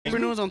Super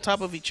Noons on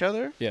top of each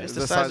other? Yeah. It's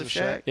the size of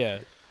Shaq? Yeah.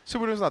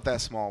 Super Noon's not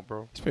that small,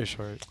 bro. It's pretty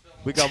short.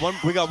 We got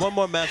one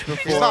more match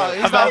before. He's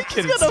not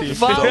kidding, He's Steve.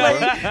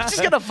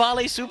 just gonna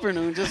volley Super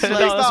Noon. Just like,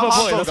 that's my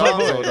boy. That's That's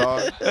my boy.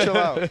 dog. Chill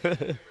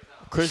out.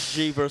 Chris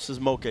G versus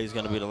Moke is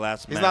going to be the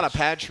last match. He's not a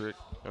Patrick.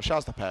 No,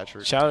 shouts to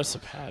Patrick. Shout out to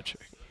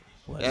Patrick.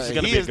 This is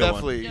gonna He be a is good one.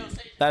 definitely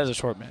That is a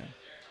short man.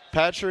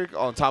 Patrick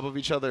on top of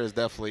each other is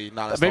definitely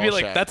not as Maybe tall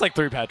like Shaq. that's like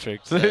 3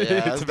 Patricks. Yeah,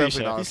 that's to be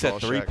definitely not He as said tall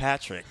 3 Shaq.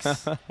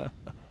 Patricks.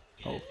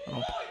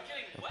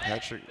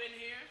 Patrick.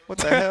 What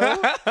the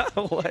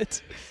hell?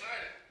 What?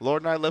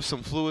 Lord Knight left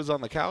some fluids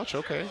on the couch.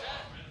 Okay.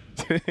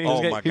 Oh my He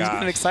was gosh.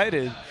 getting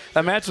excited.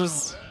 That match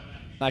was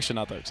actually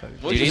not that exciting.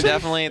 Dude, he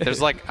definitely,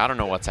 there's like, I don't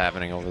know what's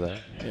happening over there.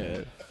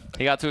 Yeah.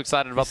 He got too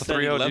excited about the Said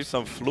he 3-0, left dude.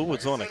 some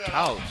fluids on the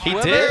couch. He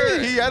Well,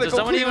 did. he had to Does go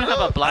someone clean even it have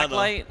a up. black I know.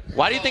 light?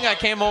 Why do you think I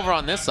came over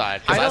on this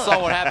side? Because I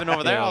saw what happened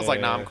over there. I was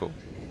like, nah, I'm cool.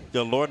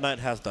 Yo, Lord Knight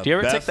has the Do you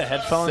ever best take the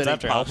headphones sitting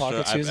after Hell posture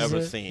Pockets I've uses ever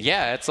it? seen.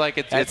 Yeah, it's like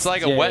it's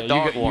like a wet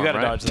dog you warm, gotta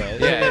right? dodge that.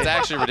 Yeah, it's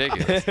actually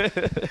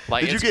ridiculous.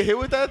 Like, Did you get hit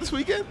with that this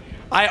weekend?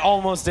 I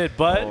almost did,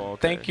 but Oh,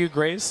 okay. thank you,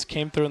 Grace.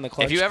 Came through in the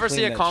clutch. if you ever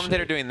see a cleaned that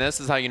commentator shit. doing this,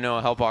 is how you know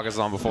Hell Pockets is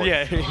on before.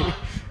 Yeah.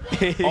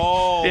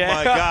 Oh Yeah.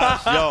 my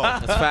gosh, yo.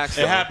 It's facts.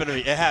 It happened to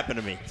me. It happened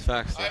to me. It's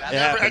facts. It I've never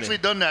happened to actually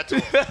me. done that to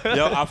him.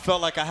 Yo, I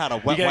felt like I had a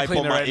wet gotta wipe clean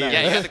on it my right ear. now.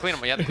 Yeah, you have to clean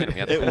them. You have to clean them. You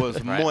have to It clean was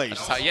them, right? moist.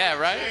 That's how- yeah,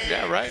 right.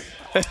 Yeah, right.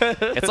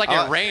 It's like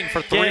it rained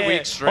for 3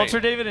 weeks straight.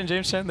 Ultra David and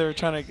James Chen, they were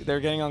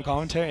getting on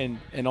commentary,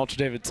 and Ultra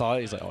David saw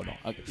it. He's like, oh no.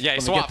 Okay, Yeah, let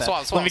me swap, get that.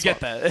 swap, Let me swap,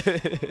 get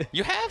that.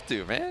 You have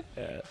to, man.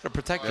 To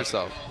protect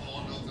yourself.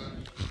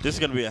 This is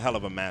gonna be a hell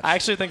of a match. I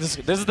actually think this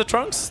is the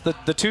Trunks, the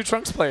 2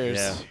 Trunks players.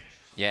 Yeah.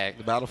 Yeah.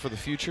 The battle for the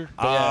future.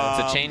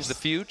 To change the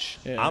future.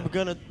 Yeah. I'm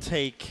gonna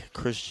take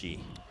Chris G.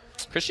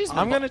 Chris G's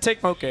I'm gonna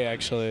take Moke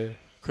actually.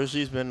 Chris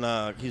G's been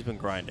he's been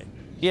grinding.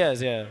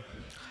 Yes, yeah.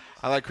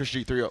 I like Chris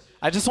G 3-0.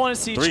 I just want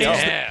to see 3-0. change.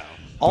 Yeah.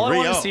 All I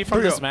want to 3-0. see from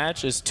 3-0. this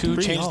match is 2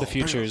 change the 3-0.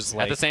 futures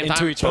like At the same into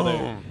time, each other,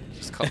 boom.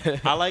 Just call-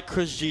 I like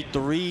Chris G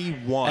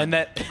 3-1. and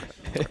that.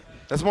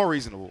 That's more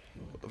reasonable.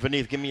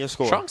 Vineeth, give me a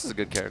score. Trunks is a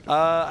good character.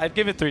 I'd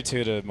give it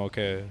 3-2 to Moke.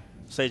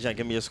 Sejan,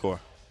 give me a score.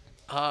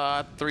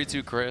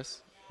 3-2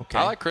 Chris. Okay.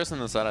 I like Chris on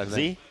the side, I think.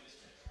 Z?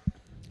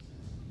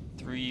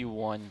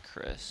 3-1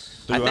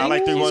 Chris. I I think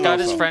like 3-1 He's got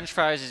his also. French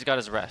fries. He's got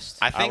his rest.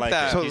 I think like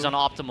that, it. He's on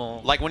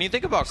optimal. like, when you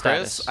think about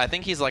Chris, status. I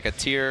think he's like a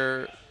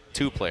tier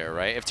 2 player,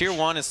 right? If tier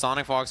 1 is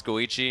Sonic Fox,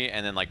 Goichi,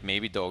 and then like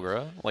maybe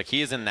Dogra, like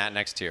he is in that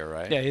next tier,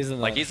 right? Yeah, he's in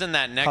like the he's in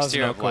that next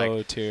tier of Kaznoko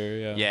like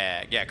tier.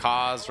 yeah,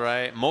 Kaz,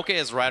 right? Moke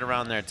is right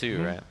around there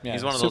too, right? Yeah,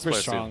 He's one of those super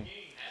players strong. too.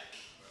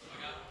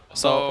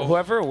 So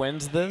Whoever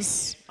wins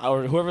this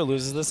or whoever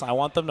loses this, I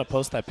want them to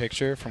post that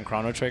picture from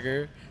Chrono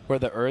Trigger where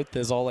the Earth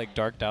is all like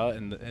darked out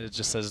and it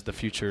just says the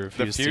future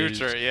refused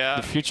future, to yeah.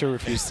 the future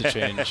refused to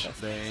change.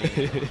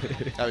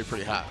 That'd be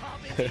pretty hot.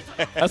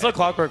 That's what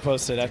Clockwork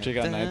posted after he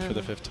got 9th for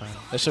the 5th time.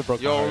 That shit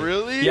broke my Yo, heart.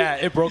 really? Yeah,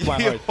 it broke my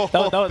heart. Yo,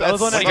 That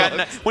was one when that's he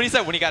got when he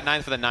said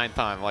 9th for the 9th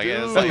time, like it's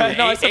Dude. like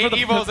No, I eight, said for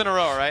eight the- evos in a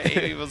row, right?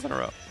 8 evos in a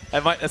row.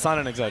 It's not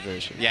an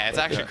exaggeration. Yeah, it's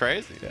actually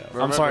crazy. Yeah. I'm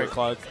Remember- sorry,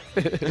 Clock.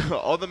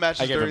 All the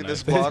matches I gave him during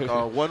this 9. block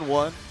are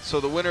 1-1. So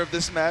the winner of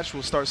this match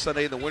will start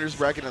Sunday in the winner's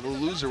bracket, and the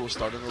loser will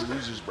start in the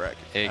loser's bracket.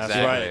 Exactly.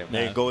 That's right.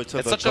 They go into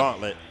It's the such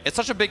gauntlet. It's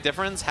such a big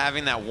difference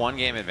having that 1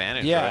 game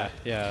advantage, Yeah, right?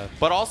 yeah.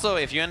 But also,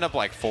 if you end up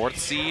like 4th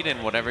seed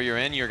and whatever you're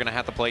in, you're gonna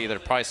have to play either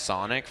probably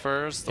Sonic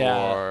first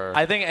Yeah, or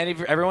I think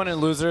everyone in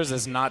losers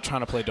is not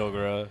trying to play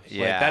Dogra.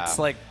 yeah.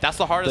 Like, that's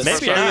the hardest. Maybe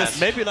first not. match.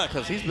 Maybe not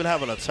because he's been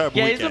having a terrible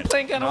yeah, he's weekend. been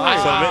playing kind of So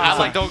hard. maybe- I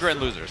like Dogra and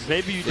losers.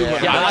 Maybe you do. Yeah.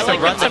 want Yeah, to I like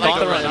him to make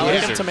the run. I like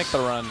him losers. to make the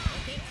run.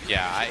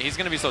 Yeah, he's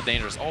gonna be so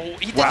dangerous. Oh,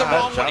 he did Wow, the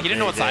wrong one. jump He didn't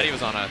know what he did. side he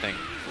was on, I think.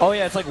 Oh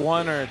yeah, it's like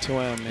 1 or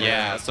 2M.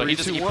 Yeah, so he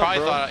 3-2-1, probably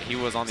bro. thought he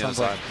was on the Sounds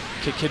other like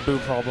side. Kid Boo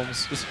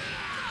problems.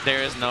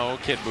 There is no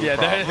Kid Boo Yeah,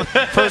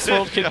 problem. first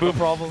world Kid Boo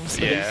problems.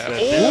 Yeah.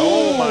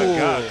 Oh my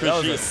God, that Chris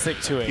was G. a sick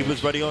 2H. He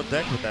was ready on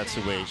deck with that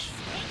 2H.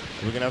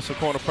 We're going to have some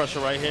corner pressure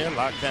right here.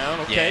 Lockdown.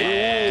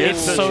 Okay. Yeah. Gets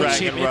It's the so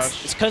Dragon cheap.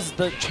 Rush. It's because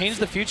the Change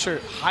the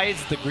Future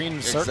hides the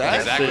green circle.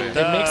 Exactly. It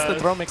It makes the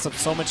does. throw mix up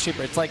so much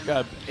cheaper. It's like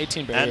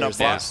 18 And the barriers.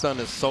 block stun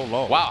is so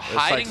low. Wow, It's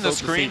like hiding so the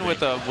screen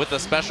deceiving. with a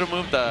special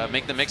move to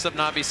make the mix-up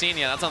not be seen.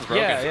 Yeah, that sounds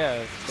broken. Yeah,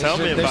 yeah. Tell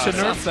me They about should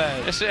it. nerf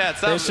that. It should, yeah, it They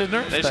sounds, should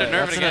nerf They that. should nerf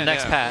That's it in the again.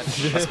 next yeah.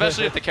 patch.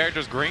 Especially if the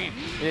character's green.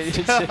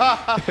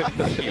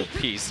 You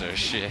piece of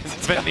shit.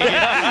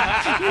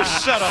 You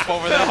shut up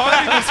over there.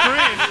 Hiding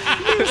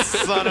the screen. You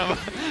son of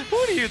a...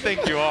 Who do you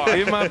think you are?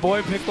 Leave my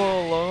boy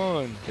Piccolo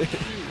alone.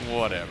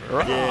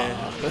 Whatever.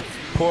 Yeah.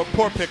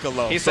 Poor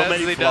Piccolo. He so says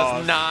many he flaws.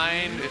 does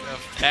 9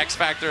 X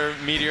Factor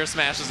meteor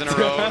smashes in a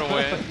row to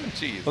win.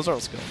 Jeez. Those are all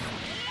skills.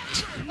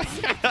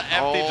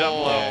 Empty jump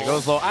low. Yeah, it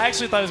goes low. I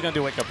actually thought he was going to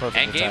do wake up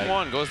perfect. And game attack.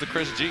 1 goes to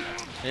Chris G.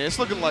 Yeah, it's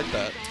looking like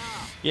that.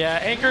 Yeah,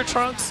 Anchor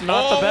Trunks,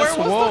 not Oh, the best.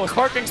 where was Whoa, the-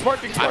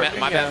 sparking. My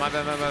bad, Yeah.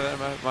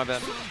 my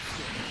bad.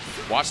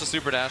 Watch the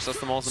super dash. That's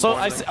the most So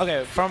important thing.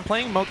 okay, from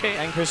playing Moke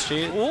and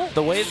ChrisG,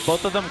 the way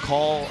both of them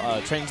call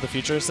trains the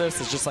future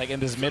assist is just like in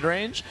this mid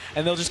range,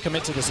 and they'll just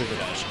commit to the super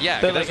dash. Yeah,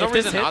 They're there's like, no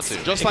if this reason not hits-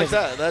 to. Just like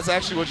that. That's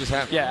actually what just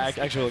happened. Yeah, I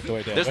actually looked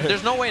away.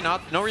 There's no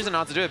reason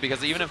not to do it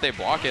because even if they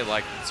block it,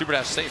 like super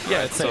dash safe. Yeah,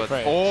 right? it's safe,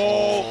 right.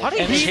 Oh, How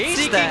did he chase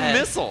heat-seeking that?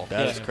 missile.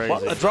 That is crazy.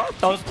 What, a drop?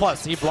 That was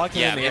plus. He blocked it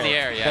Yeah, in the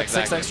air. Yeah, That's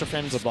exactly. 6 extra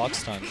frames of block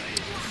stun.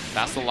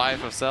 That's the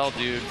life of Cell,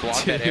 dude.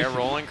 Block that air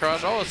rolling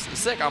crush. Oh, it's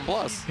sick. I'm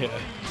plus. Yeah.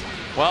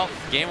 Well,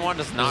 game 1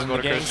 does not go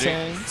to Gang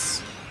ChrisG.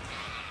 signs.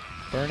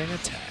 Burning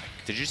attack.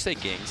 Did you say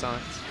gang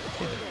signs?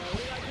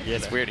 Yeah,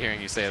 It's weird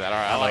hearing you say that. All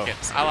right, I like it.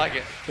 I like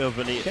it. Phil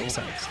Benito. Gang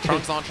signs.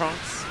 Trunks on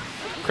Trunks.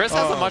 Chris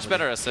has a much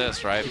better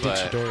assist, right? did But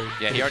Chidori.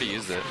 yeah, he already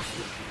used it.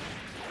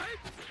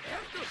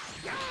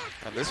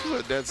 And this was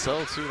a dead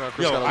cell too. Now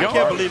Chris Yo, got a I lot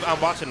can't of- believe I'm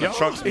watching the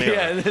Trunks mirror.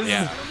 Yeah, this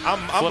Yeah. is. I'm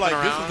Flipping like,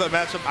 around. this is a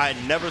matchup I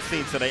never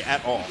seen today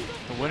at all.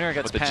 The winner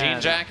gets With the jean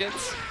panned.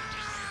 jackets.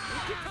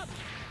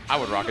 I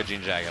would rock a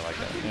jean jacket like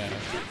that. Yeah.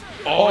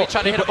 Oh, he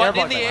tried to hit a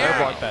button in the Air air.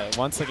 block that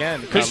once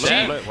again. Now,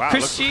 ChrisG, look, wow,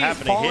 look what's ChrisG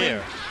happening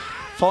here.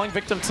 falling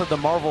victim to the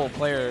Marvel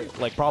player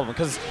like problem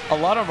because a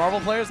lot of Marvel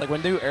players like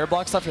when they do air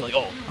block stuff, you're like,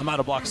 oh, I'm out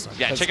of block stuff.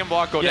 Yeah, 'Cause- chicken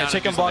block, go down. Yeah, and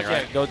chicken do block, something,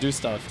 yeah, right? go do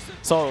stuff.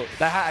 So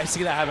that I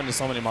see that happen to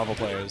so many Marvel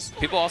players.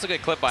 People also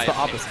get clipped by It's the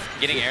opposite.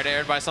 getting air to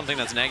air by something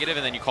that's negative,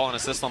 and then you call an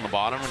assist on the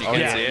bottom when you Oh,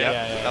 can't yeah, see it.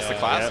 yeah, That's the yeah,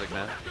 classic,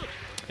 man.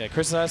 Yeah,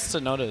 Chris has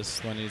to notice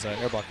when he's air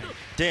blocking.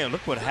 Damn,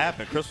 look what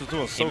happened. Chris was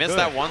doing so He missed good.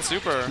 that one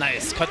super.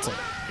 Nice, cuts him.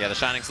 Yeah, the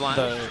shining slime.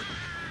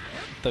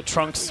 The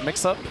Trunks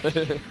mix up. the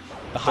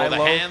Throw high the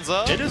low. hands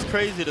up. It is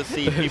crazy to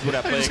see people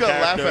that play a just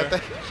gotta laugh character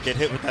at get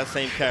hit with that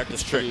same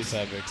character's Pretty tricks.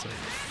 sad mix up.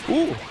 That's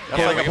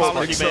Yeah, like like a a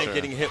Policy mix-up. Man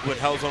getting hit with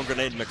Hellzone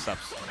grenade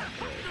mix-ups.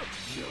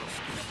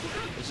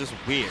 It's just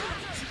weird.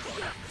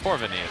 Poor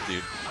Vineeth,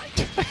 dude.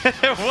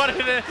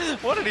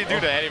 what did he do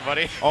to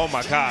anybody? Oh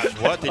my gosh,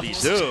 what did he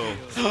do?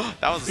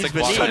 That was a sick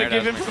been block. Trying there, to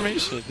give Desmond.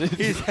 information.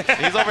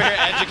 He's over here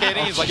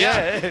educating. He's like,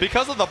 yeah,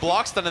 because of the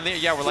block stun in there.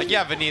 Yeah, we're like,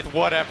 yeah, Vineeth,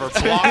 whatever.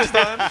 Block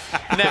stun,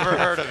 never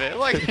heard of it.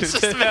 Like,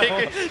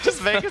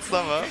 just making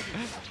stuff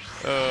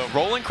up.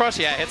 Rolling crush,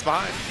 yeah, hits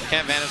behind.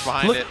 Can't vanish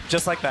behind Look, it.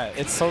 just like that.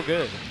 It's so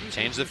good.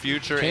 Change the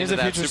future Change into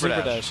the that future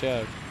super dash.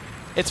 yeah.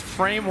 It's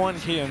frame 1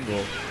 key and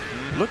goal.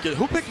 Look at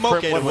who picked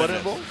Moke to What win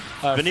involve? this?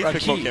 Key, Vineeth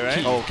picked Moke, right?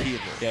 key. Oh, key.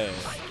 Yeah, yeah.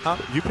 Huh?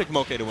 You picked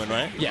Moke to win,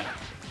 right? Yeah.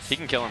 He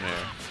can kill him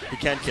here. He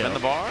can kill Spin the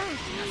him. bar?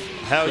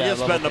 Hell yeah,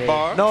 level spend the 3.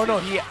 bar. No,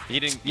 He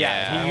didn't.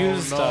 yeah, he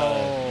used.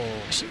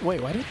 Actually,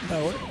 wait, why didn't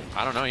that work?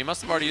 I don't know. He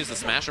must have already used the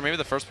smash, or maybe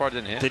the first part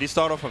didn't hit. Did he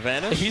start off a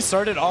vanish? He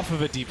started off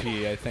of a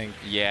DP, I think.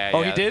 Yeah.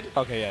 Oh, yeah. he did?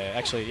 Okay, yeah,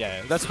 actually,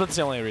 yeah. That's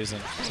the only reason.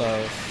 So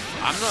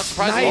I'm not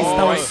surprised. nice. He That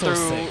went was right so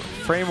through. sick.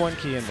 Frame 1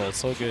 key involved,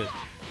 so good.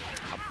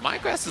 My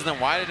guess is then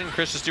why didn't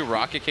Chris just do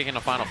rocket kick in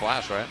a final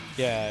flash, right?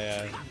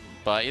 Yeah, yeah.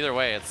 But either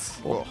way, it's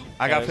Well,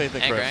 I got faith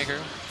in anchor, Chris. anchor.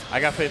 I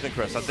got faith in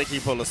Chris. I think he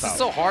pulled us This out. is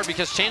so hard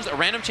because a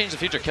random change the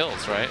future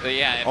kills, right?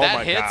 Yeah, if Oh that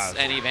my hits God.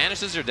 and he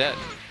vanishes, you're dead.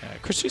 Yeah,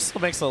 ChrisG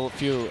still makes a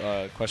few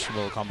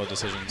questionable combo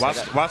decisions. Watch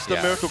the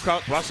Yeah. miracle.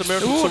 Watch the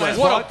miracle. Ooh, swim. nice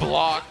What a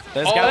block!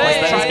 This Oh, guy,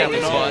 he this tried guy to was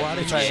hit his why butt.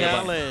 did he try to hit his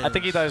butt? challenge? I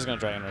think he thought he was going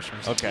to Dragon Rush him.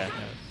 Okay.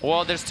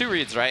 Well, there's two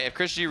reads, right? If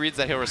ChrisG reads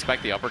that he'll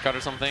respect the uppercut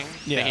or something,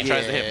 Yeah. then he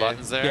tries to hit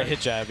buttons there. Yeah,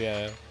 hit jab,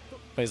 yeah.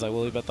 But he's like,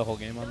 will he bet the whole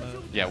game on that?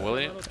 Yeah, will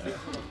he? All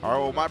right,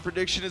 well, my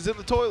prediction is in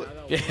the toilet.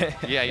 Yeah.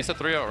 Yeah, you said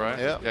 3-0, right?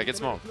 Yeah. Yeah, get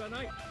smoked.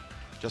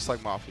 Just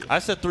like Mafia. I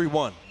said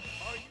 3-1.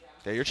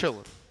 Yeah, you're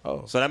chilling.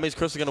 Oh. So that means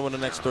Chris is gonna win the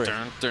next 3.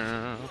 Dun,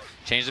 dun.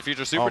 Change the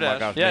future super Oh my dash.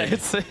 God. Yeah, Maybe.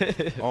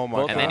 it's. Oh my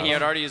both And then God. he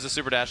had already used the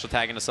super dash to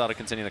tag into cell to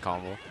continue the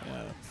combo.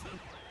 Yeah.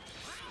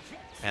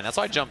 And that's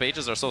why jump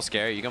H's are so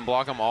scary. You can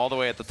block them all the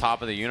way at the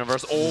top of the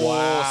universe. Oh,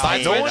 Wow.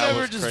 side No switch. one That ever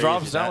was just crazy.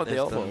 drops down That with the is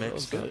elbow. mix That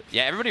was up. good.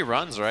 Yeah, everybody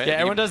runs, right? Yeah, You-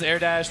 everyone does air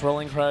dash,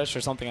 rolling crush,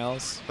 or something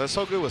else. That's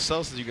so good with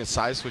Cell since you can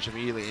side switch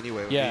immediately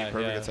anyway with Yeah, the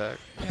perfect yeah. attack.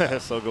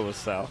 That's so good with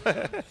Sal.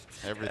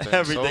 Everything.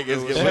 Everything so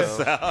is good with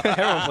Sal.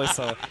 Everyone plays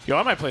Cell. Yo,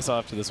 I might play Cell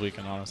after this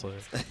weekend, honestly.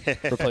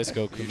 Replace Goku.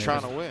 You're maybe.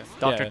 trying to win.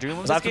 Dr. Yeah. Doom was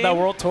 'Cause this after game? that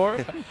World Tour,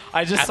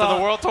 I just After saw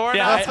the World Tour?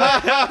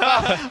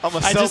 Yeah, I'm a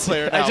I Cell just,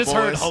 player now, I just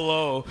heard boys.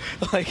 hello,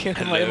 like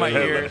in my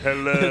ear.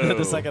 Hello.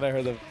 The second I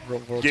heard the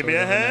World Give Tour me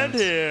a was hand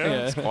announced. here.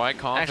 Yeah. Quite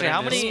confident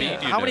Actually, in his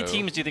speed, how many know.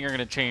 teams do you think are going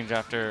to change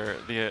after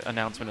the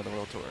announcement of the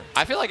World Tour?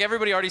 I feel like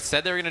everybody already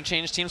said they were going to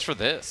change teams for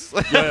this.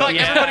 Yeah. Like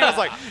Yeah. everybody was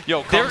like,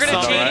 yo, They're come going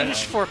to summit. change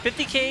for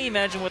 50K.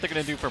 Imagine what they're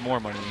going to do for more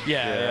money.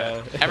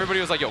 Yeah. Everybody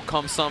was like, yo,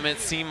 come summit,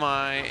 see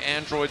my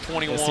Android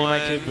 21, see my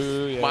Kid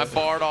Buu, yeah. my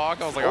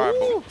Bardock. I was like, all right,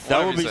 but That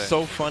whatever would you be say.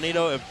 so funny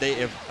though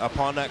if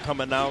upon that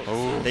coming out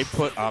they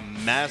put a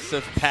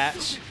massive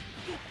patch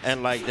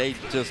and like they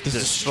just destroy-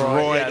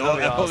 destroyed yeah, all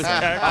that'd be those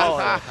awesome.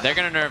 characters. They're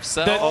going to nerf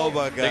Cell. That- Oh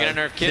my God. They're going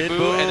to nerf Kid Kid Buu,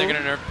 Buu. and they're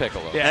going to nerf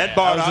Piccolo. Yeah. And Bardock.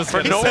 I was just For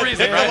gonna no say-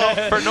 reason,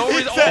 right? For no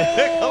reason.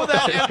 Oh,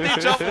 that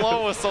empty jump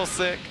low was so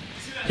sick.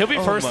 He'll be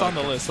first my on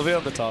the list. He'll be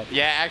on the top.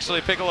 Yeah,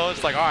 actually, Piccolo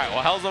is like, all right,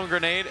 well, Hellzone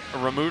Grenade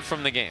removed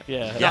from the game.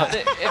 Yeah. Yeah, if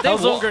they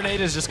Hellzone wa-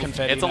 Grenade is just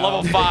confetti. It's a now.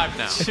 level 5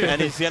 now.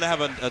 And he's gonna have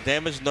a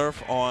damage nerf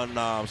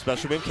on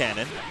Special Beam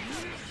Cannon,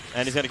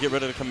 and he's gonna get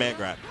rid of the command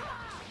grab,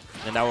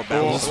 and that will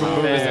balance.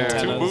 Remove his Two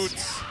antennas.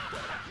 boots.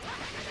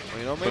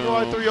 You know, maybe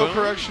my 3-0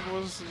 correction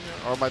was,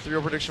 or my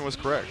 3-0 prediction was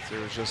correct. It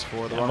was just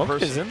for the wrong Moke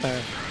person. is in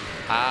there.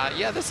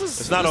 Yeah, this is.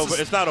 It's not over.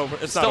 It's not over.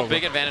 It's not Still over.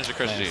 big advantage to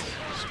Chris G.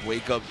 Just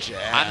wake up, Jazz.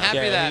 I'm happy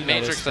Yeah, that he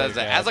Matrix noticed says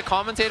that, that. yeah. As a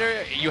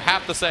commentator, you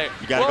have to say,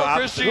 You gotta go well,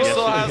 Chris opposite. G Yes.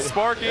 still has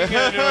sparking, and he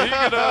can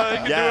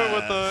do it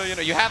with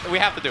the, we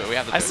have to do it. We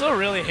have to do I it. still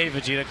really hate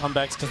Vegeta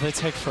comebacks because they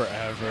take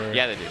forever.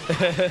 Yeah, they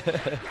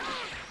do.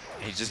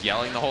 He's just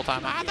yelling the whole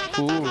time.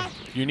 Ooh,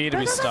 you need to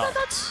be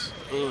stopped.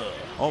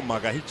 Oh my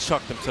God, he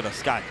chucked him to the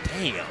sky.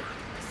 Damn.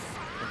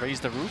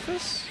 Raise the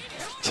Rufus?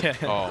 Yeah.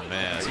 Oh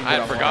man, I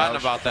had forgotten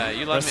about that.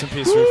 You let Rest me, in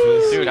peace,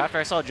 Rufus. Dude, after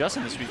I saw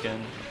Justin this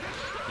weekend.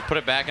 you put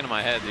it back into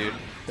my head, dude.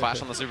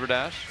 Flash on the super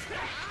dash.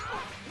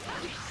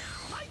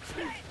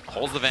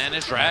 Holds the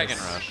vanish, Dragon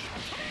Rush.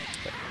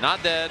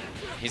 Not dead.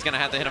 He's gonna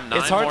have to hit him 9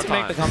 It's hard more to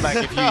make the times. comeback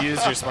if you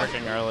use your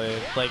sparking early.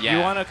 Like, Yeah.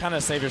 you want to kind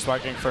of save your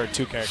sparking for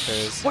 2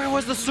 characters. Where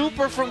was the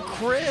super from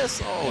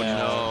Chris? Oh Yeah.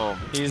 no.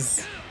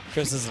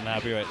 Chris isn't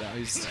happy right now.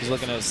 He's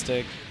looking at his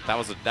stick. That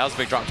was a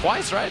big drop.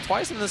 Twice, right?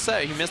 Twice in the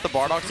set. He missed the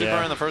Bardock super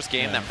Yeah. in the first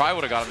game. Yeah. That probably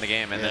would have got him the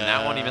game. And then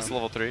that one he missed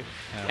level 3.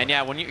 Yeah. And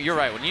yeah, when you're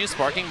right. When you use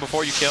sparking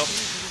before you kill,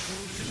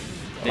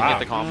 didn't get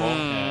the combo.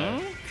 Yeah.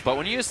 But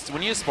when you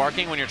use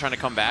sparking when you're trying to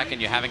come back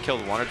and you haven't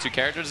killed 1 or 2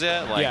 characters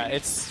yet, like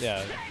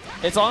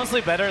It's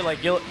honestly better. Like,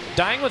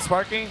 dying with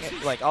sparking,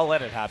 like, I'll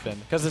let it happen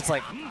because it's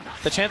like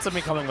the chance of me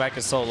coming back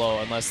is so low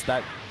unless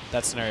that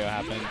scenario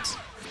happens.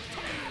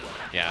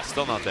 yeah,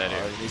 still not dead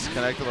here. He's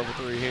connected level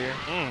 3 here.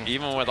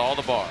 Even with all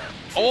the bar.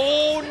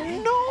 Oh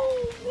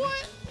no!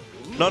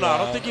 What? No, I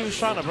don't think he was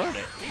trying to burn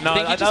it. No,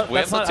 think he just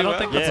whipped the I don't 2L?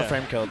 think that's a Yeah.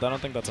 frame kill. I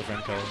don't think that's a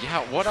frame kill. Yeah,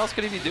 what else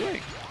could he be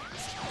doing?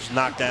 Just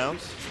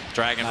knockdowns.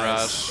 Dragon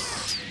Nice.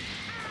 Rush.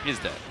 He's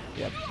dead.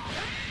 Yep.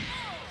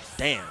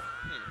 Damn.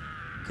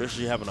 Chris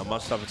G having a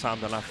much tougher time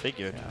than I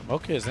figured. Yeah,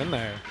 Moke is in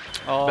there.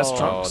 Oh, Best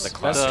Trunks. the Best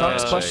classic.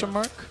 Trunks question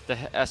mark? The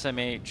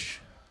SMH.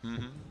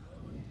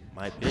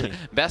 Might be.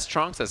 Best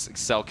Trunks as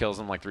Cell kills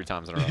him like 3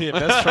 times in a row. Yeah,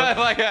 best Trunks.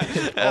 like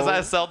as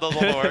I Cell does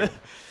all the work.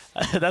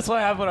 That's what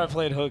happened when I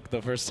played Hook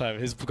the first time.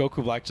 His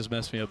Goku Black just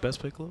messed me up.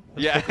 Best Piccolo?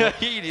 Yeah,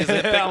 he's a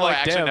I'm Piccolo like,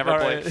 actually damn, never all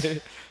played.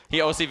 right. He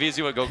OCVs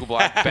you at Goku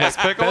Black. Best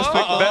Piccolo? Best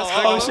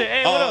Piccolo? Oh, shit.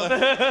 Hey, what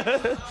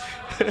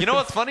up? You know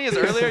what's funny is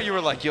earlier you were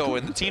like, yo,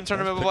 in the team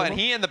tournament, blah, blah, and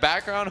he in the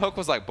background, Hook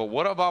was like, but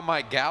what about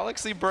my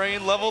Galaxy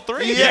Brain level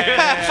 3? Yeah.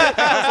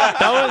 That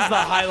was the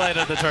highlight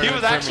of the tournament. He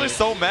was for actually me.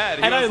 so mad.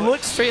 He And I was like,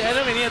 looked straight at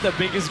him, and he had the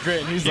biggest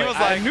grin. He was he like, was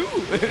like, I knew.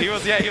 He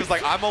was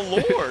like, I'm a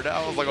lord.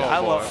 I was like, oh,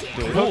 I boy. love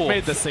dude, Hook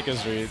made the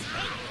sickest read.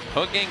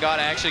 Hook Gang God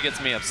actually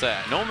gets me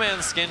upset. No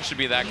man's skin should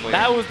be that clear.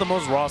 That was the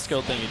most raw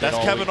skill thing he did That's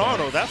all Kevin weekend.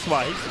 Arnold. That's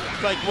why.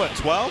 He's like, what,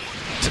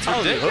 12? It's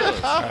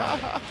ridiculous.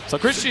 Right. So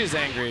Chris G is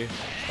angry.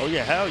 Oh,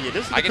 yeah, hell yeah.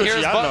 This is the I can hear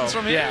Chris his G I buttons know.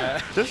 from here.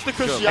 Yeah. This is the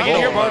Chris G I I can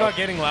hear know. Bardock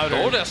getting louder.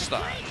 Golden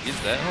Star.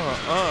 He's dead.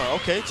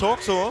 Okay,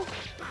 talk to him.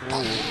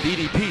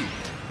 DDP.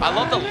 I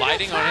love the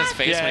lighting on his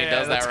face when he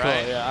does that's that, cool.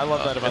 right? Yeah, I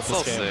love that about It's this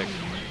so game. sick.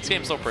 This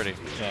game's so pretty.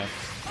 Yeah.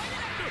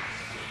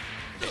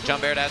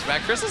 Jump air dash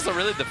back. Chris is a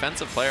really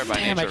defensive player by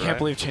Damn, nature, I can't right?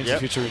 believe Change the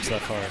Future reached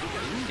that far.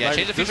 Yeah, Like,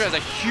 Change the Future has a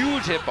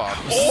huge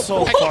hitbox.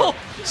 So far.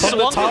 From the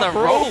Swung from top the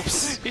rope.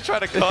 ropes. He tried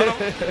to cut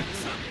him.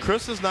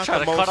 Chris is not Try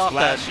the to most cut off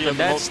that- flashy the and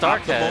Ned most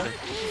Stark optimal, head.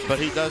 but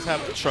he does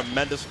have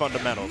tremendous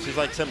fundamentals. He's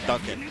like Tim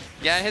Duncan.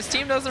 Yeah, his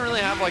team doesn't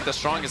really have like the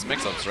strongest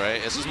mix-ups,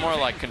 right? It's just more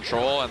like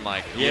control and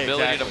like the Yeah,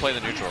 ability exactly. to play the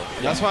neutral.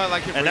 That's why I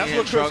like him And that's bringing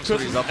what in Trunks when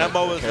Chris's he's up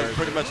MO on is in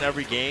pretty much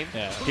every game.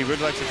 Yeah. He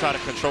really likes to try to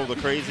control the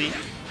crazy.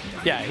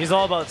 Yeah, he's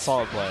all about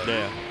solid play.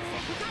 Yeah.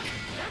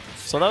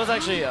 So that was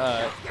actually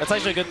that's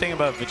actually a good thing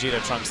about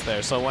Vegeta Trunks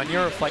there. So when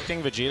you're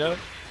reflecting Vegeta,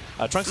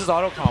 Trunks'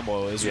 auto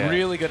combo is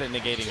really good at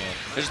negating it.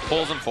 It just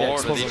pulls him forward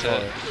just with pulls each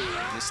him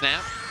the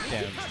snap.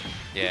 Damn.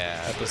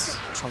 Yeah. At this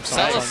Trunks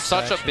Cell is Trunks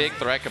such a action. big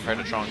threat compared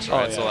to Trunks, Oh,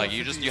 right? So yeah. like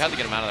you have to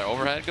get him out of there.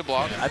 Overhead, good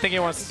block. I think he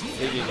wants.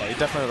 Yeah, he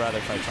definitely would rather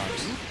fight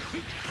Trunks.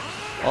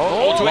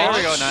 Oh, There launch.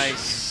 we go,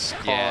 nice.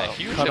 Yeah, call.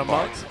 huge Cut him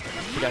up.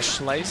 hitbox. He got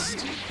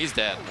sliced. He's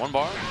dead. 1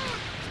 bar.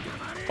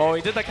 Oh,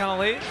 he did that kind of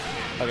late.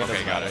 Okay, Okay,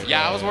 doesn't got matter. it.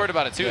 Yeah, I was worried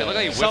about it too. It looked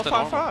like he whiffed it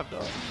normal. 5-5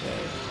 though.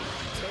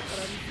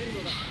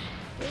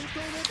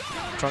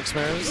 Trunks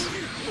mirrors.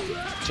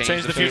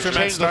 Change the future match Change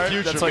the start.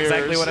 future That's exactly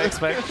mirrors. what I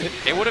expected.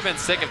 It would have been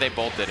sick if they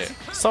both did it.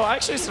 So I'm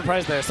actually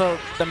surprised there. So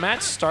the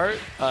match start,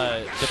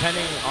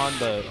 depending on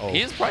the. Oh,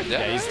 He is probably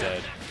dead. Yeah, he's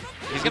dead.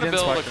 He's He gonna didn't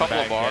build spark a the couple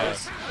back, of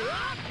bars.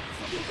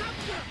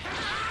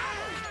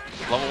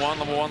 Level 1,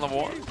 level 1, level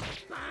 1.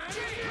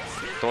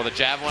 Throw the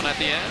jab one at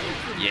the end.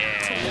 Yeah.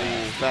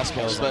 Fastball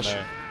Kills on special.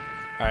 there.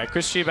 All right,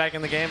 Chris G back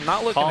in the game.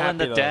 Not looking Calling happy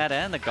the though. dad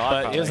and the But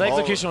godfather. his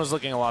execution was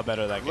looking a lot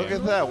better that Look game.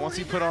 at that. Once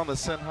he put on the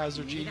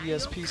Sennheiser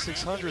GESP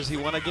 600s, he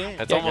won a game.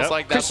 It's Yeah, almost yep.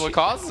 like that's what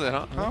causes it,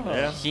 huh?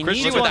 Yeah. He Chris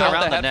G needs one without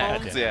around the the net.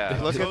 headphones? Yeah.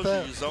 Look at Shows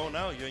that. You zone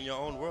out. You're in your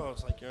own world.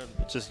 It's like you're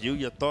just you,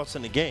 your thoughts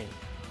in the game,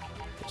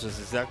 which is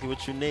exactly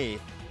what you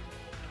need.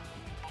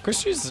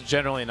 ChrisG is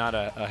generally not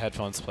a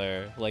headphones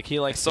player. Like he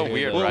likes So to hear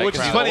weird, the right? Which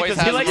is crowd. funny Always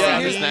because has likes them to around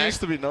hear- his he neck. used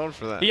to be known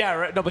for that. Yeah,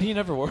 right. No, but he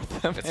never wore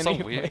them. It's so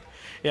anyway. weird.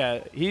 Yeah,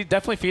 he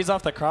definitely feeds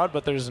off the crowd,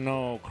 but there's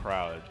no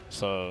crowd.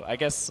 So I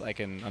guess I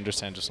can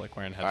understand just like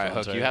wearing All right,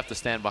 headphones. Hook, you have to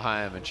stand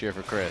behind him and cheer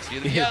for Chris.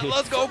 Yeah,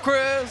 let's go,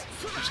 Chris!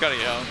 You just gotta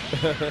yell.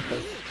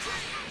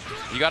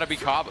 You gotta be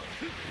Cabo.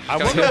 I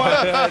wonder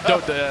why.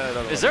 Don't.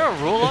 Is there a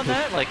rule on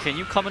that? Like, can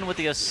you come in with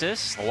the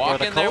assist? or Walk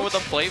the in there with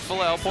coach? a plate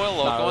full of El Pollo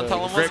Loco and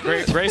tell him what's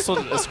good. Grace will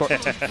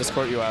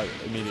escort you out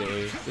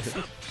immediately.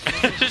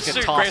 Just Get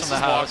shoot, tossed Grace in just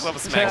the walks house. up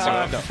and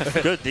smacks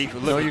him. Good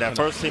defense. Look at that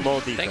first team all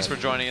defense. Thanks for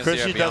joining us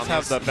ChrisG here. does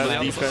have the Beyond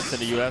best these- defense in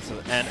the U.S.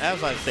 And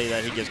as I say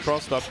that, he gets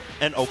crossed up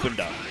and opened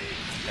up.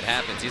 It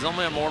happens. He's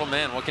only a mortal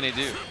man. What can he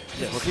do?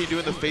 What can you do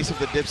in the face of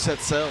the Dipset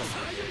cell?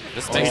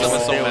 This He makes him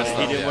didn't so deal with messed it.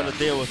 He up. didn't want to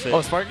deal with it. Oh,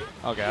 Sparky?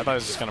 Okay, I thought he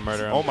was just gonna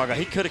murder him. Oh my God,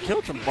 he could have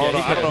killed him. Yeah, Oh, no, he I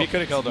don't could've- know. he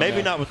could've killed him, Maybe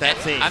yeah. not with that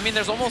team. I mean,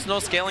 there's almost no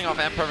scaling off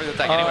and perfect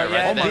attack Oh, anyway, right?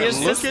 yeah, Oh my the God,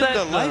 assist look at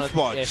that- the life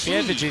bar. If he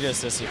had Jeez. Vegeta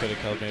assist, he could have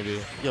killed maybe.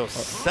 Yo,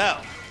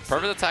 sell.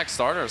 Perfect attack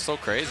starter is so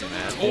crazy,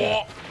 man.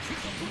 Yeah.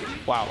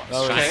 Wow.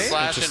 Shiny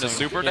slash into interesting.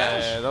 super Yeah,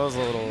 dash? yeah, that was a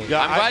little.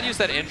 Yeah, I'm glad you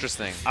said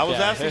interesting. I was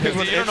Yeah. asking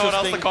people You don't know what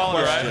else to call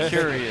it, right?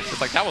 Curious. It's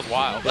like, that was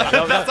wild. That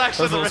That's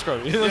actually was a little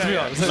scrubby. Let's be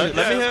honest.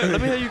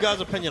 Let me hear you guys'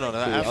 opinion on it.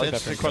 I Dude, I asked like an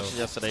that interesting pink question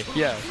yesterday.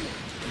 Yeah.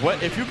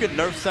 What if you could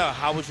nerf Cell?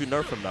 How would you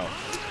nerf him though?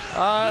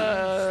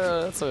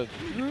 That's a.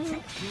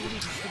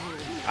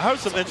 I heard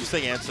some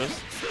interesting answers.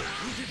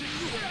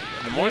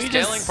 More Maybe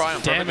scaling, just probably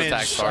on perfect damage.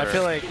 attack starter. I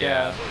feel like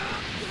yeah.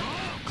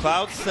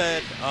 Cloud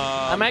said.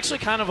 I'm actually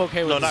kind of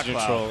okay with no, his not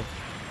neutral.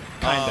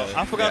 Kind of.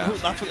 I forgot Yeah.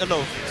 who. I forgot,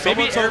 no,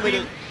 someone told me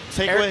to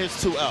take away his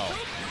 2L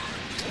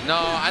No,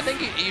 I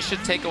think you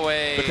should take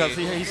away because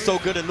he's so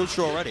good at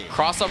neutral already.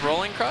 cross-up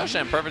rolling crush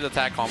and perfect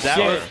attack combo. That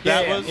starter. was-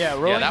 that was-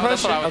 rolling that's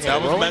crush. what I would Okay, say.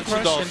 That was rolling mentioned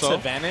crush also. into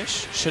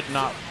vanish should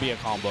not be a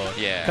combo.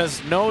 Yeah.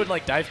 Because no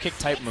like dive kick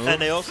type move.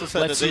 And they also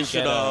said that lets they you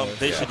should get a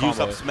they should use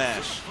combo. up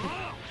smash.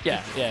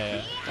 Yeah.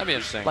 That'd be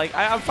interesting. Like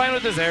I'm fine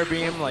with his air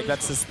beam. Like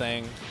that's his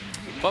thing.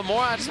 but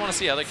more, I just want to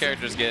see other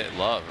characters get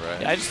love,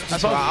 right? Yeah, I just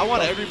That's what I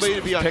want everybody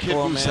to be on Kid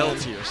Piccolo, Buu man. Cell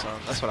tier, son.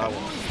 That's what I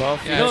want.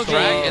 buff. Yeah,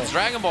 it's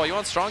Dragon Ball. You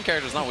want strong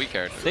characters, not weak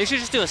characters. They should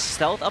just do a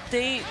stealth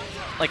update,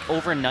 like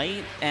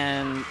overnight,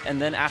 and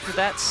then after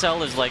that,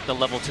 Cell is like the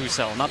level 2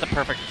 Cell, not the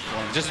perfect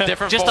one. Just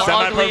different Just the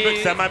form.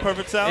 ugly-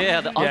 Semi-perfect Cell.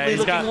 Yeah, the ugly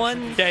looking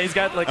one. Yeah, he's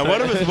got like. And the,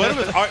 what if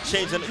his art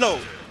changing? No,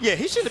 yeah,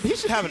 he should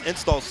have an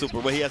install super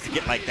where he has to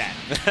get like that.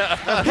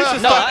 He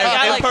should No, start I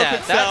as like that.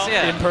 imperfect That's Cell,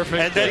 yeah.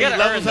 imperfect. and then You he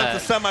gotta levels earn up to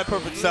that.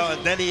 semi-perfect Cell,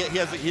 and then he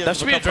has That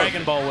should be a become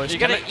Dragon Ball wish. You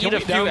gotta Can eat we a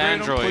few downgrade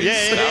him, androids. please?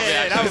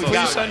 Yeah, that was Please,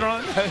 God.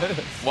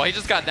 Shenron. Well, he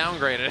just got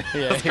downgraded.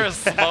 Yeah. Chris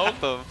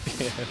smoked him.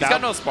 He's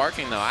got no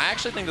sparking, though. I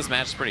actually think this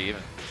match is pretty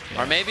even.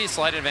 Or maybe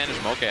slight advantage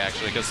Moke,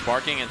 actually, because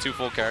sparking and 2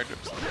 full characters.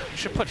 You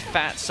should put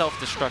fat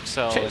self-destruct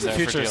Cell Change in the there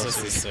future for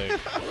assist is DLC.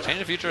 sick. Change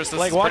the future assist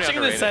Like is pretty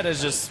watching this underrated. set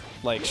is just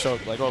like show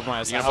like over my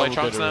eyes. You gonna how play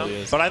Trunks good it now? really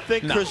is. But I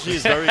think No. ChrisG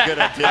is very good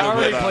at I dealing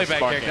already with play bad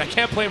sparking. characters. I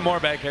can't play more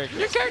bad characters.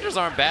 Your characters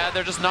aren't bad,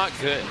 they're just not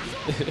good.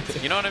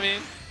 You know what I mean?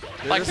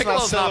 Like, just not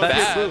Piccolo's not selling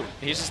bad. Kid Buu.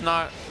 He's just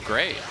not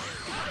great.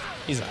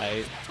 He's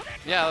aight.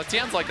 Yeah,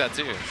 Tien's like that,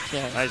 too.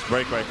 Nice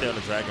break right there on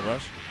the Dragon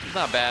Rush. He's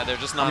not bad, they're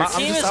just not... I'm The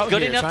team just is out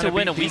good here enough trying to to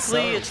win a beat these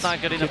weekly. cells. It's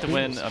not good enough to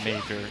win a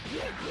major.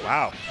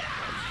 Wow.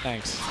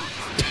 Thanks.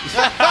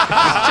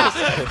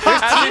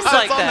 There's teams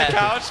like on the that.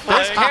 couch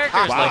There's playing.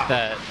 characters Wow. like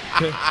that,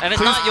 and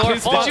it's not your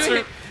Please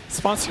fault.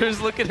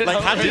 sponsors look at it.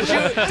 Like, how did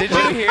you? Did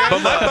you hear?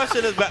 But my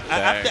question is,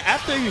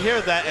 after you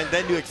hear that and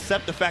then you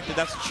accept the fact that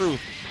that's the truth,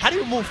 how do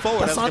you move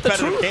forward That's as a not the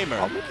competitive truth. gamer?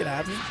 I'll make it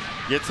happen.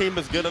 Your team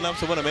is good enough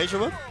to win a major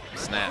with?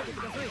 Snap.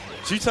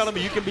 So you telling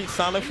me you can beat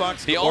Sonic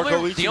Fox The or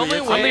only- Goichi the only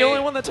with way- I'm the only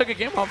one that took a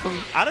game off him.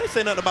 I didn't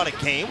say nothing about a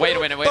game. Wait a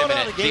minute.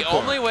 The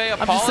only way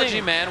just Apology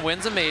saying. Man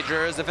wins a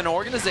major is if an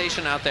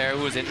organization out there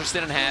who is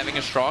interested in having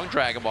a strong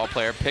Dragon Ball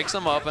player picks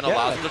him up and Yeah.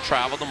 allows him to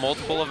travel to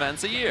multiple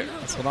events a year.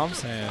 That's what I'm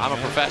saying. I'm a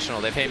man. professional.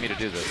 They pay me to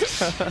do this.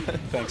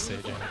 Thanks,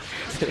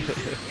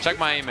 AJ. Check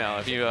my email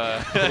if you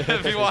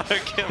if you want to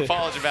get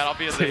Apology Man. I'll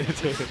be his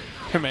agent.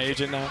 You're my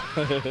agent now.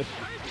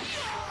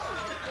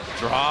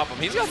 Drop him.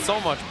 He's got so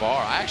much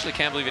bar. I actually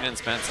can't believe he didn't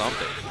spend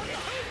something.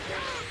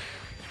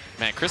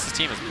 Man, Chris's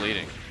team is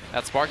bleeding.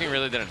 That sparking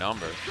really did a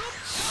number.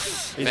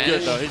 He's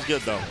good though. He's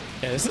good though.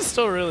 Yeah, this is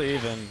still really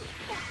even.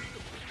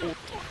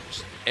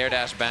 Air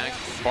dash back.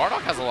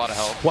 Bardock has a lot of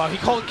health. Wow, he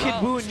called Kid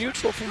Buu in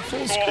neutral from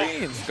full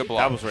screen. Good block.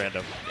 That was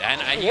random.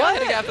 And he got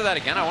hit after that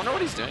again. I wonder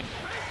what he's doing.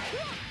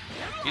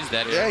 He's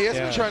dead here. Yeah, he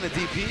hasn't Yeah. been trying to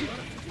DP.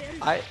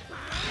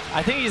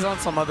 I think he's on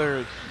some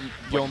other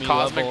Yomi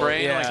Cosmic level.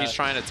 Brain, yeah. like he's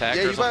trying to attack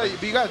Yeah, or you got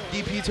something. you got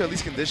DP to at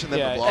least condition them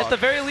to Yeah, block. at the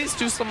very least,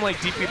 do some like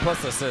DP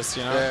plus assist,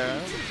 you know? Yeah.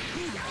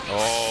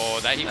 Oh,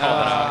 that he called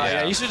it out. Yeah,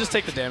 Yeah. you should just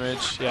take the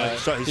damage. Yeah,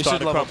 He's you should starting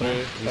to level crumple.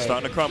 3. He's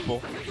starting to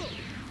crumple.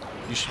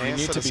 You should Hands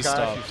need to to the be sky if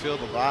stopped. you feel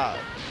the vibe.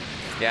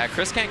 Yeah,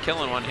 Chris can't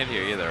kill in one hit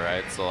here either,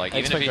 right? So like, I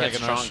even if expect he hits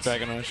Dragon Rush. Trunks,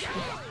 Dragon Rush.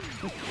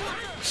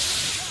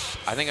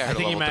 I think I heard I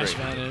think he a level mashed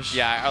 3. Vanish.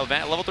 Yeah,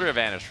 level 3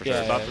 advantage for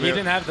Yeah, sure. he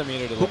didn't have the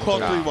meter to Who level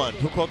called 3. 3-1?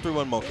 Who called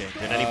 3-1 Moke?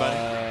 Did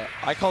anybody?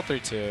 I called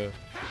 3-2.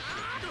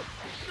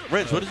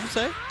 Rich, what did you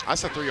say? I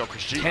said 3-0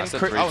 ChrisG. Can, I said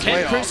Chris, 3-0. I was way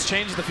can off. Chris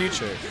change the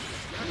future?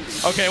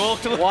 Okay, well,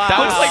 Wow. that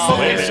looks like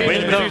Wait a Moke's minute, wait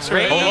a changing the minute. future.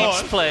 Rage Hold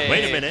on. play.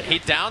 Wait a minute. He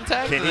down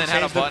tagged Can and he then had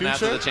a change the button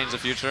after future? the change the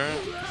future. Okay,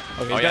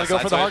 Oh, he's yeah, got to go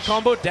side for the hard switch.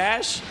 combo.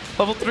 Dash.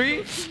 Level 3.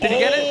 Did he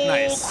get it?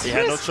 Nice. He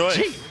had no choice.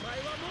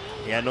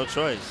 He had no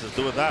choice. Just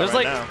do it that There's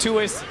right like now. 2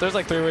 ways. There's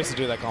like 3 ways to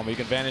do that combo. You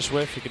can vanish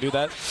whiff. You can do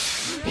that.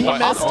 He What?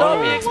 messed Oh.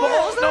 up. EX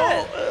balls.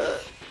 No.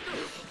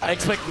 I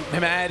expect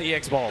him to add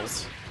EX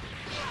balls.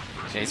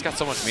 Yeah, he's got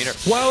so much meter.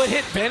 Wow, it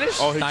hit vanish.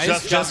 Oh, he nice.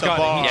 just got the got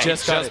ball. it. He Yeah,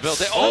 just he got just it.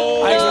 built it.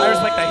 Oh! I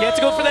respect that. He had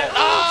to go for that.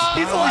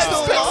 He's only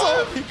still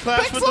pixel. He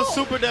clashed with the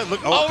super death. Look,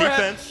 oh,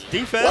 Overhead. defense.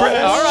 Defense. All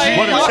right,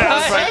 What a all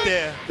chance right. right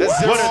there.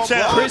 That's What zero a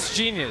chance. Chris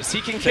genius.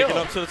 He can Take kill. it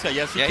up to the sky.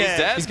 Yes, he Yeah, can. he's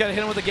dead. He's got to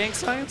hit him with the gang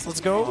signs. Let's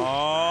go.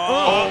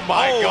 Oh,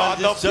 my God,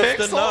 and it's the just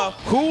pixel.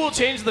 enough. Who will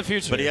change the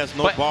future? But he has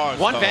no But bars.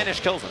 one though. vanish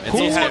kills him. Who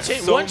He will has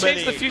change? so One change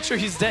many- the future.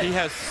 He's dead. He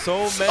has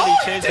so many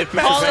changes. Did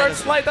Ballstar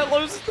slide that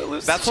lose?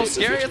 That's so change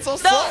the scary. future? It's so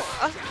slow.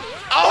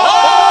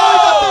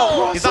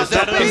 Oh! He's not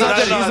dead. He's He's not not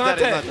dead. dead. He's not dead.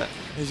 He's not dead.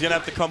 He's gonna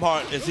have to come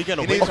hard. Is he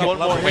gonna He wait needs a one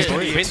couple more more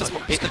hit. hits?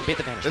 Bait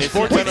the vanish. There's It's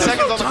 14 10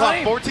 seconds on the clock.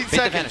 time. 14 Bait the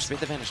vanish. seconds. Bait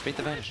the vanish. Bait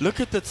the vanish. Look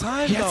at the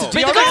time though.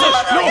 Beat the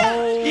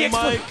Oh EX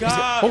my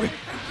God. Okay.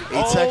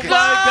 8 seconds. Vanish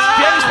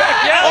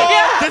back.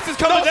 Yeah. This is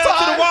coming down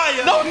to the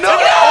wire. No.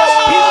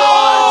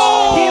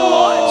 He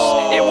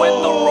launched. It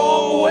went the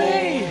wrong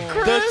way.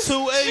 The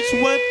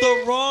 2H went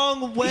the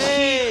wrong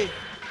way.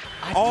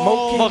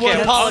 Moke, what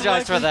an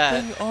apologize for that.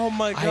 unlucky thing. Oh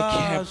my can't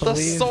gosh. The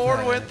believe sword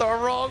that. went the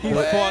wrong He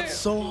way. fought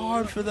so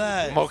hard for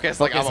that. Moke's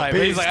like, I'm a hype.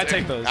 He's beast. like, I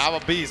take those. I'm a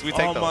beast. We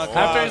take Oh those. my God.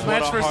 After his what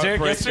match a versus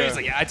Derek heartbreaker. yesterday, he's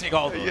like, yeah, I take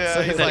all those.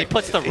 Yeah, he's Then like, he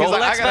puts the he's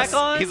like, Rolex back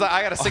on? He's like,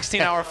 I got a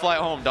 16-hour flight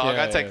home, dog.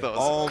 Yeah, I take yeah. those.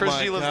 Oh Chris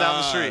my G lives down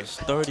the gosh.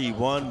 street.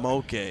 31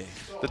 Moke.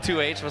 The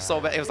 2H was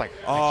so bad. It was like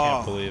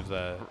Can't believe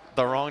that.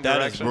 the wrong That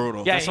is direction.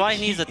 brutal. Yeah, That's why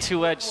he needs a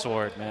two-edged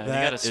sword, man. You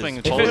That gotta is swing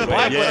brutal. both If it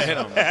black ways. would have hit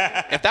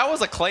him. If that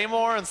was a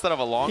claymore instead of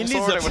a long He needs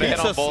sword, a it would have hit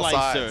on pizza both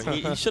slicer.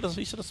 sides.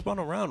 He should have spun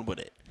around with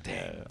it. He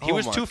Oh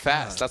was my too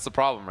fast. God. That's the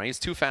problem, right? He's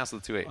too fast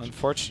with the 2H.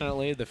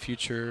 Unfortunately, the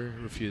future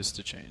refused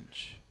to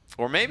change.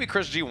 Or maybe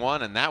Chris G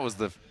won, and that was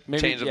the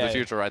change of the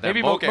future right there.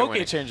 Maybe Moke Moke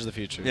winning. changed the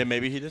future. Yeah,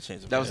 maybe he did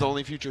change it. That was the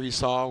only future he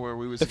saw where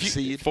we would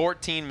succeed.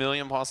 14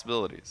 million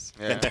possibilities.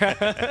 Yeah.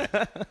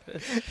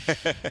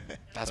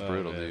 That's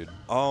brutal, man. dude.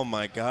 Oh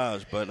my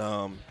gosh, but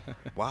wow.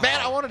 Man,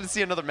 I wanted to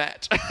see another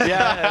match.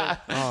 Yeah.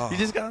 Oh. You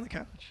just got on the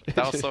couch.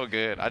 That was so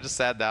good. I just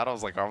sat down. I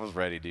was like, I was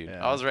ready, dude.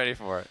 Yeah. I was ready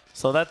for it.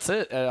 So that's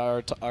it.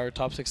 Our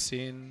top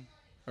 16,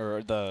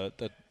 or the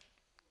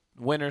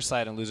winner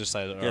side and loser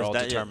side are Yes, all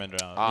that- yeah. determined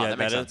now. Ah, Yeah, that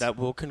makes sense. that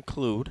will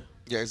conclude.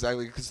 Yeah,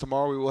 exactly. Because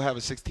tomorrow we will have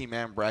a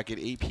 16-man bracket,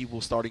 8 people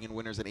starting in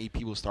winners and 8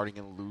 people starting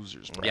in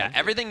losers. Yeah,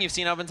 everything you've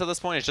seen up until this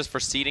point is just for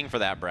seeding for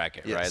that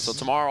bracket, right? Yes. So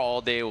tomorrow all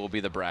day will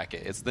be the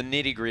bracket. It's the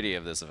nitty-gritty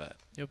of this event.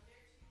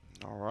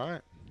 All right.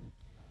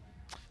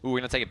 Ooh, we're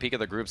going to take a peek at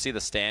the group, see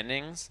the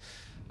standings.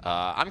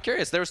 I'm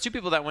curious. There was 2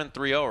 people that went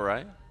 3-0,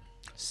 right?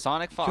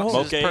 Sonic Fox Yo,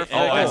 is okay, perfect.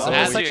 oh, as I'm you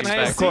the second expect.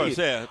 highest Of course, seed.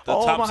 yeah. The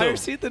Oh, top I'm a higher 2.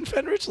 seed than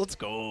Fenrich. Let's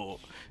go.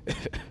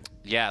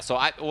 Yeah, so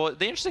well,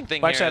 the interesting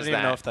thing Well, here actually, I is don't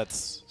even know that if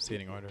that's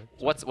seeding order.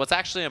 what's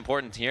actually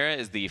important here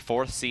is the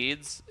 4th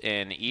seeds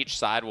in each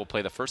side will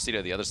play the first seed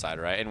of the other side,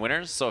 right? And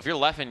winners. So if you're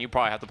Leffen, you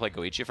probably have to play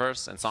Goichi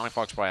first, and Sonic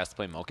Fox probably has to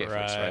play Moke first,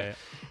 right? Right.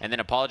 And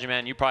then Apology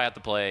Man, you probably have to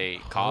play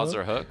Kaz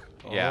or Hook.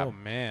 Yeah. Oh,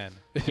 man.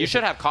 You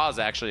should have Kaz,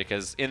 actually,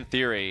 because in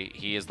theory,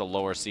 he is the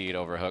lower seed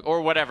over Hook,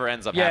 or whatever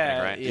ends up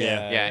happening, right?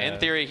 Yeah, in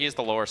theory, he's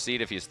the lower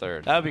seed if he's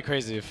 3rd. That would be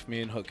crazy if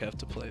me and Hook have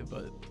to play,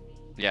 but...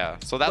 Yeah,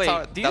 so that's Wait,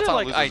 how these that's are how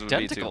like losers would be,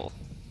 identical too.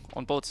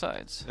 on both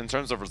sides. In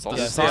terms of results.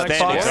 Yeah, is Sonic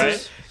standings, Fox,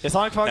 right? yeah,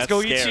 Sonic Fox, That's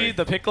Goichi, scary.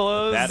 the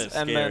Piccolos, That is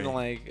and scary. then,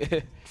 like...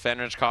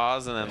 Fenrich,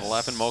 Kaz, and then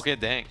Leffen, Moke,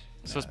 dang.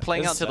 So it's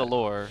playing this out to is the sad.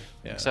 lore.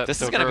 Yeah. Except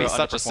This is going to be Dokuro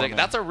such a sick. underperforming.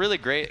 That's a really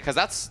great, because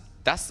that's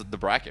the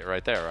bracket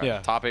right there, right? Yeah.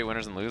 Top 8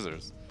 winners and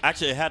losers.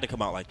 Actually, it had to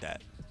come out like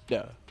that.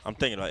 yeah. I'm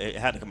thinking like, it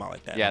had to come out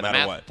like that. Yeah, no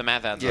matter what. the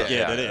math adds Yeah. up.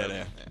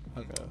 Yeah.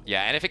 Okay.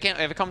 Yeah, and if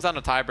it comes down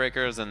to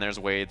tiebreakers, then there's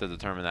a way to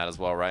determine that as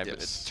well, right? But it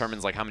Yes.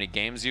 determines like how many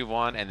games you've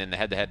won, and then the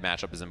head-to-head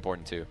matchup is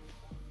important too.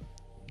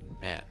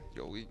 Man,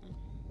 Yo,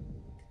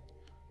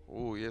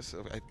 oh, yes.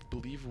 I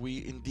believe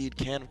we indeed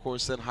can, of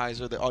course,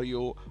 Sennheiser, the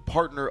audio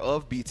partner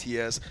of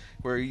BTS,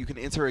 where you can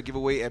enter a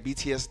giveaway at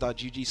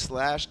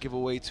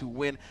bts.gg/giveaway to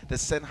win the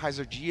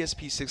Sennheiser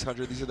GSP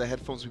 600. These are the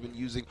headphones we've been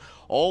using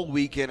all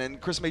weekend.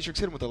 And Chris Matrix,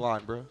 hit him with the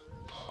line, bro.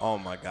 Oh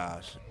my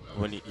gosh.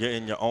 When you're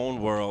in your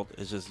own world,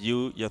 it's just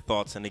you, your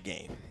thoughts, and the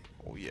game.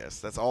 Oh, yes.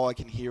 That's all I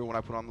can hear when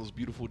I put on those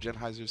beautiful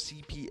Sennheiser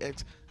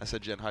CPX. I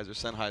said Sennheiser,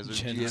 Sennheiser.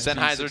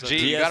 Sennheiser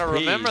G. You GSPs. got to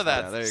remember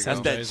that. Yeah, there you That's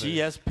go. that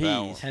Sennheiser.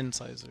 GSP. 10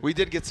 sizer. We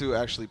did get to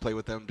actually play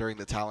with them during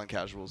the Talent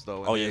Casuals, though.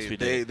 And Oh, yes, we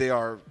did. They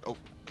are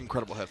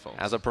incredible headphones.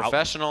 As a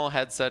professional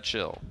headset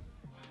chill,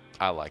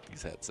 I like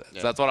these headsets.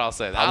 Yeah. That's what I'll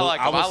say. I like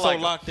them. I was I like so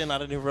 'em. locked in, I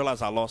didn't even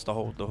realize I lost the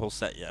whole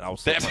set yet. I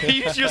was so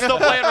You're still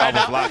playing right I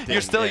was now? locked in,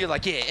 You're still, yeah. you're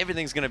like, yeah,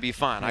 everything's going to be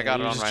fine. I Yeah, got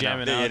it you're on just right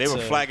jamming now. out. Yeah, they were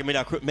to- flagging me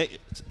down.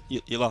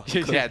 You lost.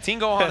 Yeah, Teen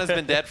Gohan has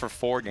been dead for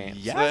 4 games.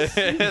 Yes.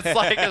 It's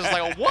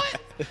like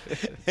what?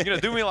 You're going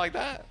to do me like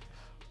that?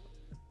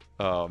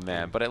 Oh,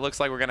 man. But it looks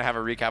like we're going to have a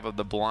recap of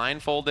the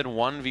blindfolded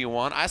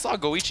 1v1. I saw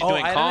Goichi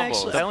doing I combos.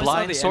 actually, I only blind saw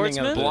the ending of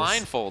swordsman? this.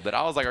 Blindfolded.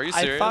 I was like, are you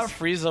I serious? thought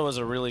Frieza was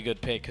a really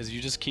good pick because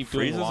you just keep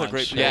doing Frieza's a launch.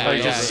 great pick. Yeah,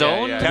 Like, just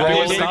zone? Captain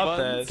Roll Ginyu- stop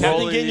that.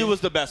 Captain Broly. Ginyu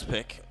was the best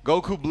pick,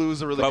 Goku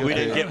Blue's a really but good we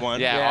didn't pick. get one.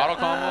 Yeah, auto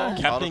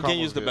combo. Captain Auto combo's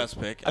Ginyu's the good. best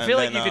pick. I feel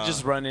And like you then, could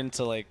just run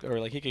into like, or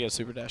like he could get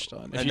super dashed on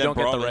if and you then don't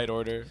get the Broly. right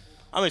order.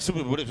 I mean,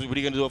 what are you going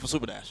to do it for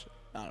Super Dash?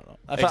 I don't know.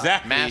 I thought-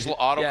 Exactly. Mash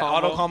auto Yeah,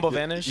 combo. auto combo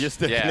vanish. You're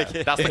still Yeah, gonna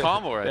get that's the hit.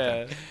 combo right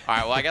there. Yeah. All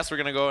right, well, I guess we're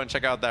going to go and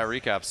check out that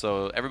recap.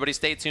 So everybody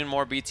stay tuned.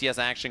 More BTS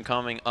action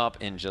coming up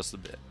in just a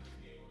bit.